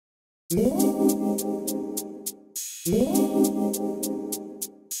Hey,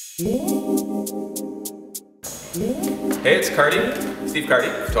 it's Carty, Steve Carty,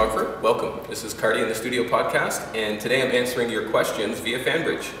 photographer. Welcome. This is Carty in the Studio podcast, and today I'm answering your questions via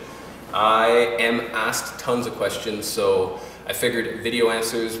FanBridge. I am asked tons of questions, so I figured video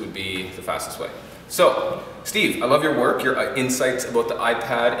answers would be the fastest way. So, Steve, I love your work, your insights about the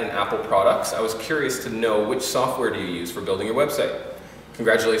iPad and Apple products. I was curious to know, which software do you use for building your website?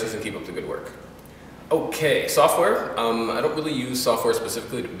 Congratulations and keep up the good work. Okay, software. I don't really use software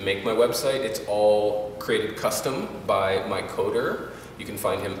specifically to make my website. It's all created custom by my coder. You can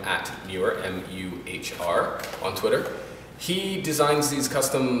find him at Muhr, M-U-H-R, on Twitter. He designs these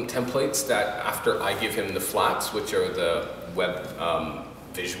custom templates that after I give him the flats, which are the web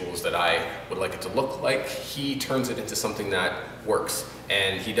visuals that I would like it to look like, he turns it into something that works.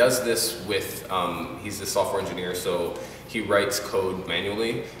 And he does this with, he's a software engineer, so he writes code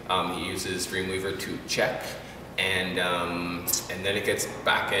manually. He uses Dreamweaver to check, and then it gets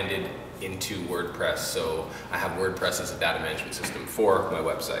back-ended into WordPress. So I have WordPress as a data management system for my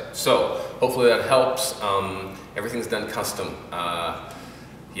website. So hopefully that helps. Everything's done custom.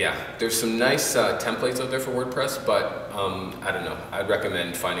 Yeah, there's some nice templates out there for WordPress, but I don't know. I'd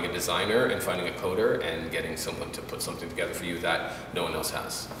recommend finding a designer and finding a coder and getting someone to put something together for you that no one else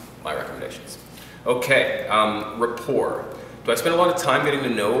has. My recommendations. Okay, rapport. Do I spend a lot of time getting to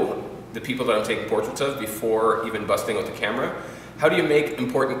know the people that I'm taking portraits of before even busting out the camera? How do you make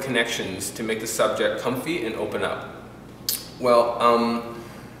important connections to make the subject comfy and open up? Well,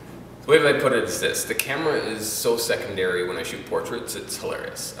 the way that I put it is this: the camera is so secondary when I shoot portraits, it's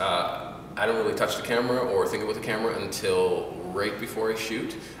hilarious. I don't really touch the camera or think about the camera until right before I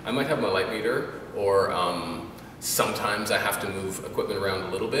shoot. I might have my light meter, or sometimes I have to move equipment around a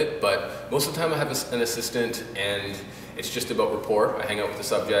little bit, but most of the time I have an assistant, and it's just about rapport. I hang out with the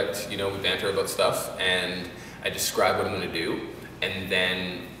subject, you know, we banter about stuff, and I describe what I'm going to do, and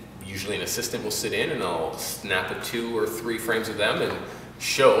then usually an assistant will sit in and I'll snap 2 or 3 frames of them and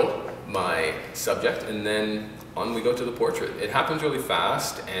show my subject, and then on we go to the portrait. It happens really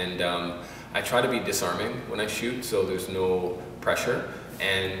fast, and I try to be disarming when I shoot, so there's no pressure,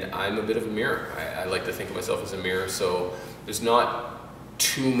 and I'm a bit of a mirror. I like to think of myself as a mirror, so there's not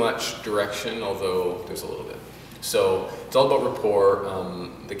too much direction, although there's a little bit. So it's all about rapport.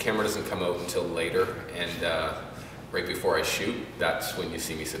 The camera doesn't come out until later, and right before I shoot, that's when you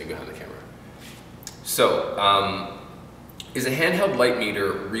see me sitting behind the camera. So, is a handheld light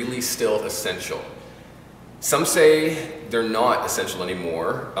meter really still essential? Some say they're not essential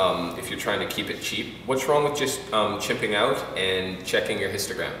anymore if you're trying to keep it cheap. What's wrong with just chimping out and checking your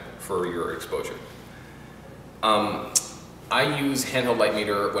histogram for your exposure? I use handheld light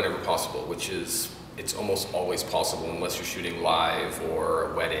meter whenever possible, which is, it's almost always possible unless you're shooting live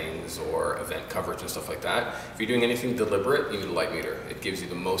or weddings or event coverage and stuff like that. If you're doing anything deliberate, you need a light meter. It gives you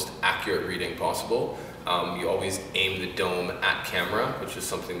the most accurate reading possible. You always aim the dome at camera, which is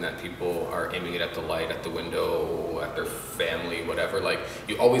something that people are aiming it at the light, at the window, at their family, whatever. Like,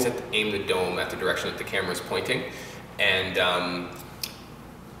 you always have to aim the dome at the direction that the camera is pointing. And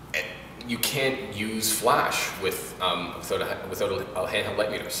you can't use flash without a handheld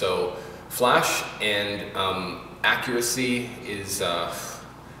light meter. So flash and accuracy is,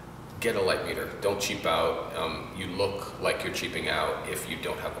 get a light meter. Don't cheap out. You look like you're cheaping out if you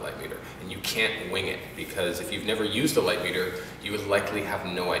don't have a light meter. And you can't wing it, because if you've never used a light meter, you would likely have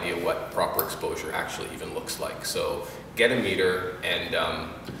no idea what proper exposure actually even looks like. So get a meter and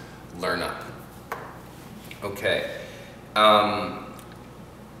learn up. Okay.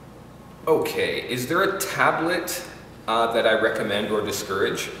 Okay, is there a tablet that I recommend or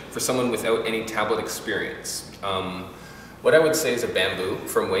discourage for someone without any tablet experience? What I would say is a Bamboo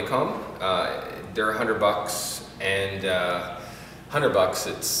from Wacom. They're $100, and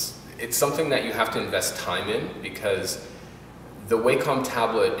 $100, it's something that you have to invest time in, because the Wacom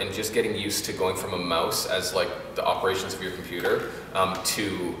tablet, and just getting used to going from a mouse as like the operations of your computer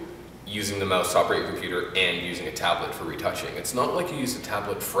to using the mouse to operate your computer and using a tablet for retouching. It's not like you use a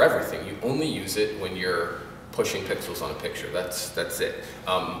tablet for everything. You only use it when you're pushing pixels on a picture. That's it.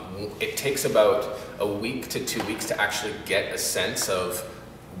 It takes about a week to 2 weeks to actually get a sense of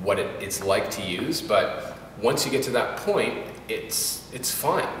what it's like to use, but once you get to that point, it's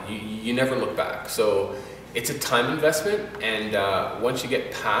fine. You never look back. So it's a time investment, and once you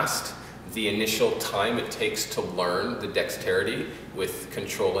get past the initial time it takes to learn the dexterity with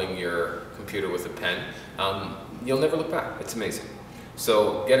controlling your computer with a pen, you'll never look back. It's amazing.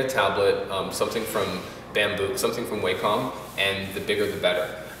 So get a tablet, something from Bamboo, something from Wacom, and the bigger the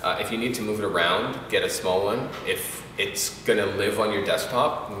better. If you need to move it around, get a small one. If it's gonna live on your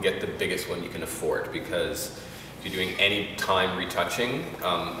desktop, and get the biggest one you can afford, because if you're doing any time retouching,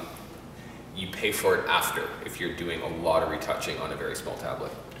 you pay for it after if you're doing a lot of retouching on a very small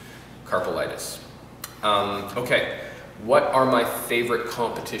tablet. Carpalitis. Okay, what are my favorite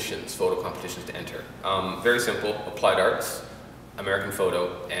competitions, photo competitions to enter? Very simple, Applied Arts, American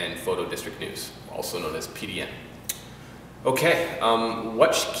Photo, and Photo District News, also known as PDN. Okay,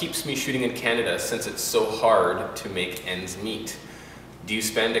 what keeps me shooting in Canada since it's so hard to make ends meet? Do you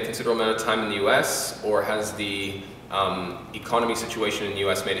spend a considerable amount of time in the US, or has the economy situation in the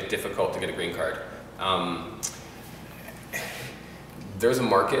US made it difficult to get a green card? There's a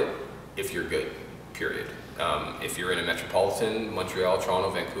market if you're good, period. If you're in a metropolitan, Montreal, Toronto,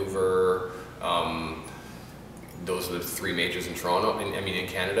 Vancouver, those are the three majors in Toronto, in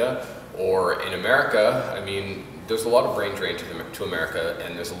Canada, or in America, I mean, there's a lot of brain drain to America,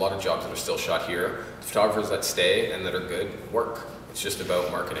 and there's a lot of jobs that are still shot here. The photographers that stay and that are good work. It's just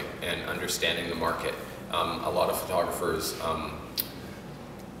about marketing and understanding the market. A lot of photographers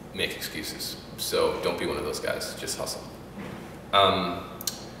make excuses, so don't be one of those guys, just hustle.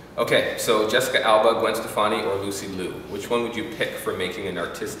 Okay, so Jessica Alba, Gwen Stefani, or Lucy Liu, which one would you pick for making an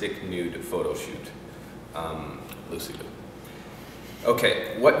artistic nude photo shoot? Lucy Liu.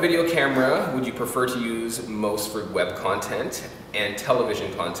 Okay, what video camera would you prefer to use most for web content and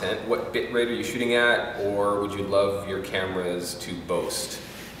television content? What bitrate are you shooting at, or would you love your cameras to boast?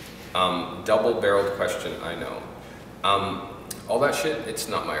 Double-barreled question, I know. All that shit, it's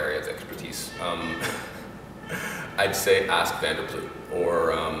not my area of expertise. I'd say ask Vanderploot,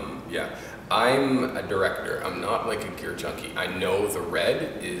 or yeah. I'm a director, I'm not like a gear junkie. I know the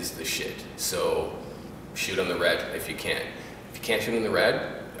red is the shit, so shoot on the red if you can. If you can't shoot on the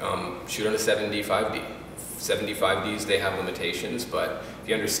red, shoot on a 7D, 5D. 7D, 5Ds, they have limitations, but if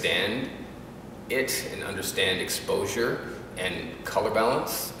you understand it and understand exposure and color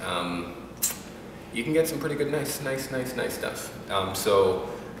balance, you can get some pretty good, nice stuff. So,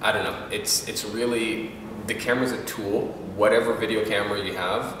 I don't know, it's really, the camera's a tool. Whatever video camera you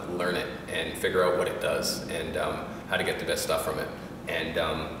have, learn it and figure out what it does and how to get the best stuff from it. And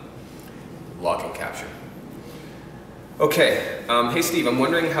log and capture. Okay, hey Steve, I'm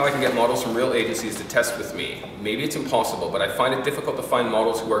wondering how I can get models from real agencies to test with me. Maybe it's impossible, but I find it difficult to find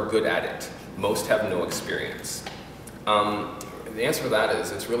models who are good at it. Most have no experience. The answer to that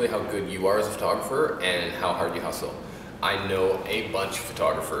is, it's really how good you are as a photographer and how hard you hustle. I know a bunch of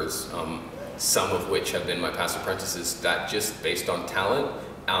photographers, some of which have been my past apprentices, that just based on talent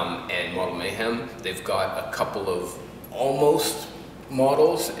and model mayhem, they've got a couple of almost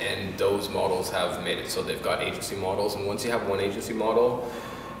models, and those models have made it so they've got agency models, and once you have one agency model,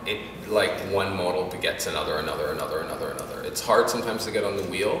 it like one model begets another. It's hard sometimes to get on the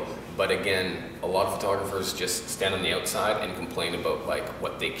wheel, but again, a lot of photographers just stand on the outside and complain about like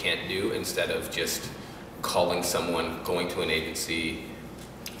what they can't do instead of just calling someone, going to an agency,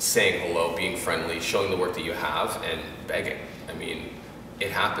 saying hello, being friendly, showing the work that you have, and begging. I mean,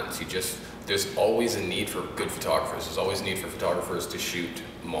 it happens. There's always a need for good photographers. There's always a need for photographers to shoot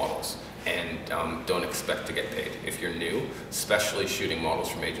models, and don't expect to get paid. If you're new, especially shooting models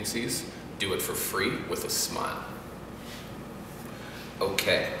from agencies, do it for free with a smile.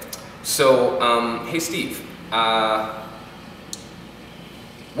 Okay, so hey Steve,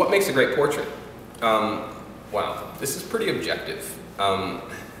 what makes a great portrait? Wow, this is pretty objective.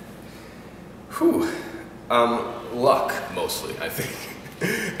 Luck, mostly, I think.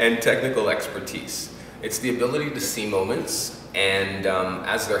 And technical expertise. It's the ability to see moments, and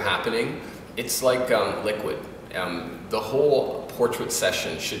as they're happening, it's like liquid. The whole portrait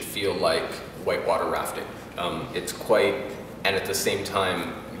session should feel like whitewater rafting. It's quite, and at the same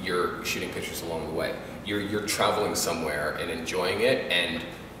time, you're shooting pictures along the way. You're traveling somewhere and enjoying it and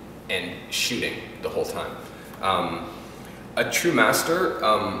shooting the whole time. A true master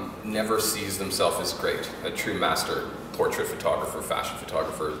never sees themselves as great. A true master, portrait photographer, fashion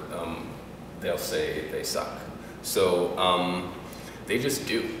photographer, they'll say they suck. So they just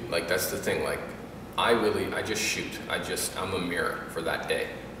do. Like, that's the thing. Like, I just shoot. I'm a mirror for that day.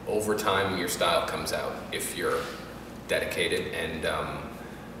 Over time, your style comes out if you're dedicated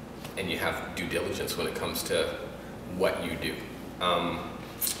and you have due diligence when it comes to what you do.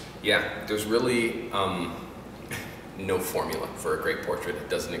 Yeah, there's really no formula for a great portrait. It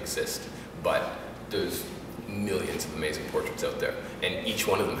doesn't exist, but there's millions of amazing portraits out there, and each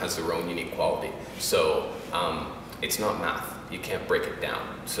one of them has their own unique quality. So it's not math. You can't break it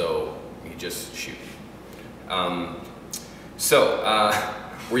down. So you just shoot.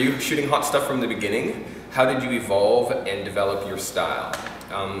 Were you shooting hot stuff from the beginning? How did you evolve and develop your style?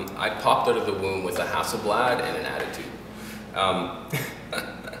 I popped out of the womb with a Hasselblad and an attitude.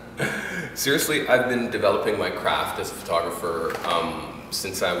 Seriously, I've been developing my craft as a photographer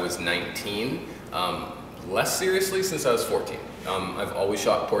since I was 19. Less seriously since I was 14. I've always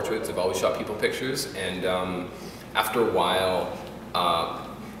shot portraits, I've always shot people pictures, and after a while,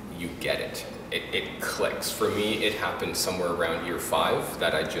 you get it. It clicks. For me, it happened somewhere around year 5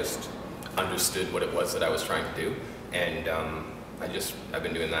 that I just understood what it was that I was trying to do, and I've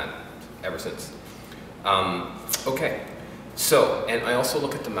been doing that ever since. Okay, so, and I also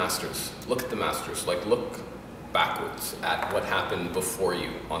look at the masters. Look at the masters, like look backwards at what happened before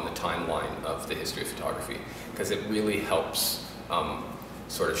you on the timeline of the history of photography, because it really helps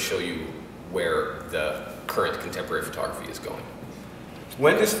sort of show you where the current contemporary photography is going.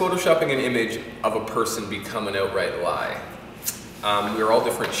 When does photoshopping an image of a person become an outright lie? We're all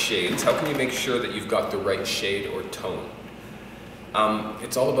different shades. How can you make sure that you've got the right shade or tone?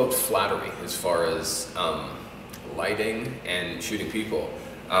 It's all about flattery as far as lighting and shooting people.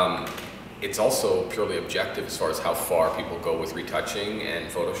 It's also purely objective as far as how far people go with retouching and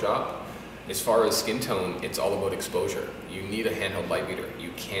Photoshop. As far as skin tone, it's all about exposure. You need a handheld light meter.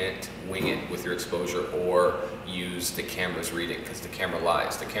 You can't wing it with your exposure or use the camera's reading, because the camera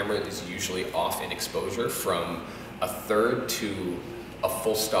lies. The camera is usually off in exposure from 1/3 to a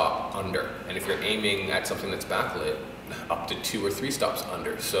full stop under. And if you're aiming at something that's backlit, up to 2 or 3 stops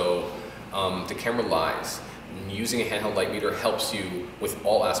under. So the camera lies. Using a handheld light meter helps you with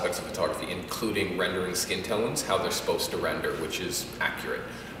all aspects of photography, including rendering skin tones, how they're supposed to render, which is accurate.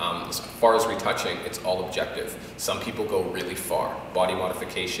 As far as retouching, it's all objective. Some people go really far. Body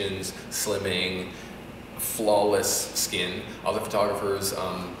modifications, slimming, flawless skin. Other photographers,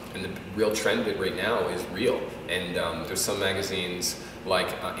 and the real trend right now is real. And there's some magazines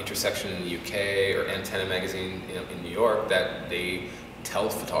like Intersection in the UK or Antenna magazine in New York that they tell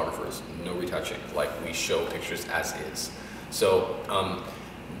photographers no retouching, like we show pictures as is. So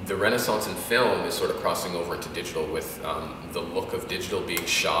the renaissance in film is sort of crossing over into digital, with the look of digital being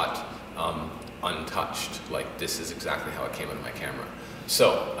shot untouched. Like, this is exactly how it came out of my camera.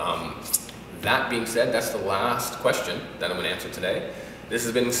 So that being said, that's the last question that I'm going to answer today. This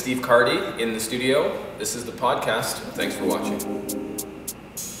has been Steve Carty in the studio. This is the podcast. Thanks for watching.